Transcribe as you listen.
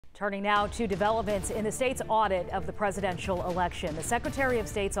Turning now to developments in the state's audit of the presidential election. The Secretary of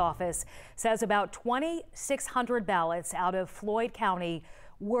State's office says about 2,600 ballots out of Floyd County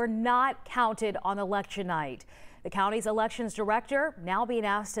were not counted on election night. The county's elections director now being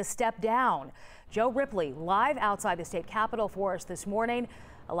asked to step down. Joe Ripley live outside the state capitol for us this morning.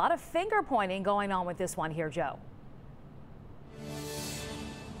 A lot of finger pointing going on with this one here, Joe.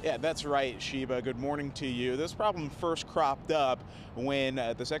 Yeah, that's right, Sheba. Good morning to you. This problem first cropped up when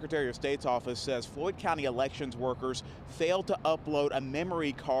the Secretary of State's office says Floyd County elections workers failed to upload a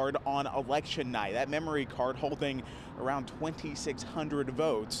memory card on election night. That memory card holding around 2,600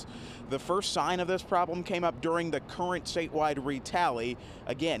 votes. The first sign of this problem came up during the current statewide retally.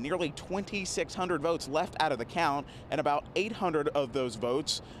 Again, nearly 2,600 votes left out of the count, and about 800 of those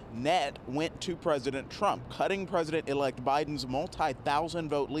votes net went to President Trump, cutting President-elect Biden's multi-thousand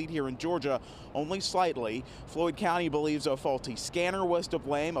vote lead here in Georgia only slightly. Floyd County believes a faulty scanner was to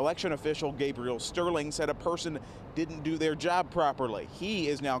blame. Election official Gabriel Sterling said a person didn't do their job properly. He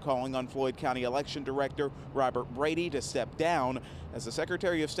is now calling on Floyd County Election Director Robert Brady to step down as the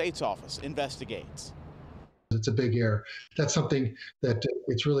Secretary of State's office investigates. It's a big error. That's something that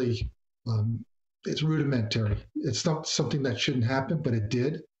it's really, it's rudimentary. It's not something that shouldn't happen, but it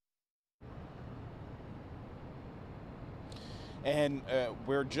did. And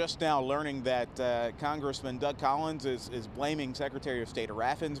we're just now learning that Congressman Doug Collins is blaming Secretary of State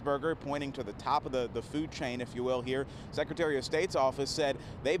Raffensperger, pointing to the top of the food chain, if you will, here. Secretary of State's office said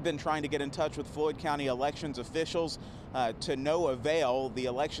they've been trying to get in touch with Floyd County elections officials to no avail. The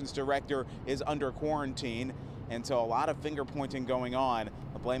elections director is under quarantine, and so a lot of finger pointing going on.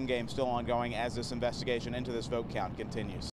 The blame game still ongoing as this investigation into this vote count continues.